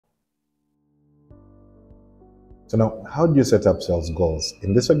So now, how do you set up sales goals?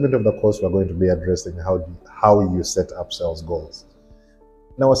 In this segment of the course, we're going to be addressing how you set up sales goals.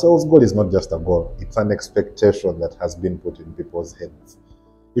 Now, a sales goal is not just a goal. It's an expectation that has been put in people's heads.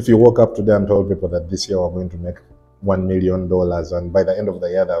 If you woke up today and told people that this year we're going to make $1 million, and by the end of the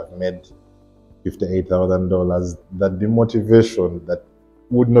year they've made $58,000, that demotivation that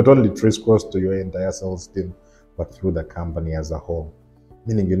would not only trace across to your entire sales team, but through the company as a whole.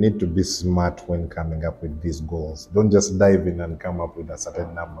 Meaning you need to be smart when coming up with these goals. Don't just dive in and come up with a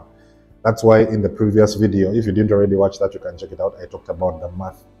certain number. That's why in the previous video, if you didn't already watch that, you can check it out. I talked about the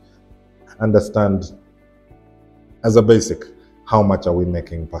math. Understand as a basic, how much are we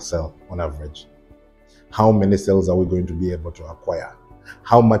making per sale on average? How many sales are we going to be able to acquire?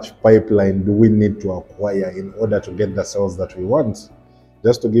 How much pipeline do we need to acquire in order to get the sales that we want?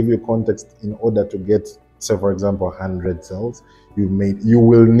 Just to give you context, in order to get, say for example, 100 sales, you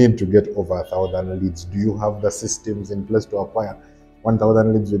will need to get over 1,000 leads. Do you have the systems in place to acquire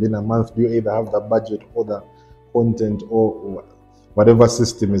 1,000 leads within a month? Do you either have the budget or the content or whatever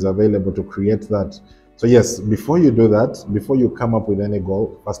system is available to create that? So yes, before you do that, before you come up with any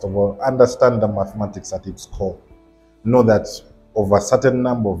goal, first of all, understand the mathematics at its core. Know that over a certain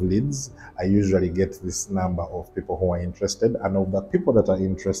number of leads, I usually get this number of people who are interested, and of the people that are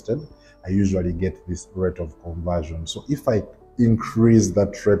interested, I usually get this rate of conversion. So if I increase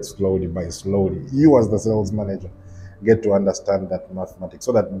that rate slowly by slowly, you as the sales manager get to understand that mathematics,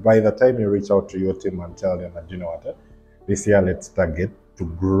 so that by the time you reach out to your team and tell them that, you know what, this year let's target to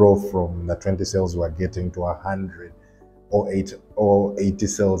grow from the 20 sales we're getting to 100 or 80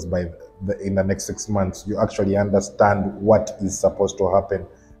 sales in the next 6 months, you actually understand what is supposed to happen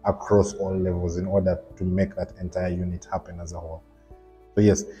across all levels in order to make that entire unit happen as a whole. So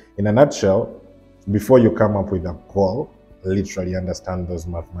yes, in a nutshell, before you come up with a goal, literally understand those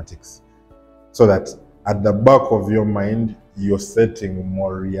mathematics, so that at the back of your mind, you're setting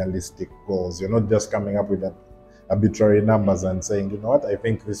more realistic goals. You're not just coming up with arbitrary numbers and saying, you know what, I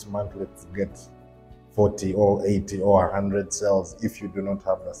think this month let's get 40 or 80 or 100 sales, if you do not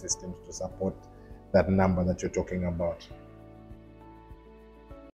have the systems to support that number that you're talking about.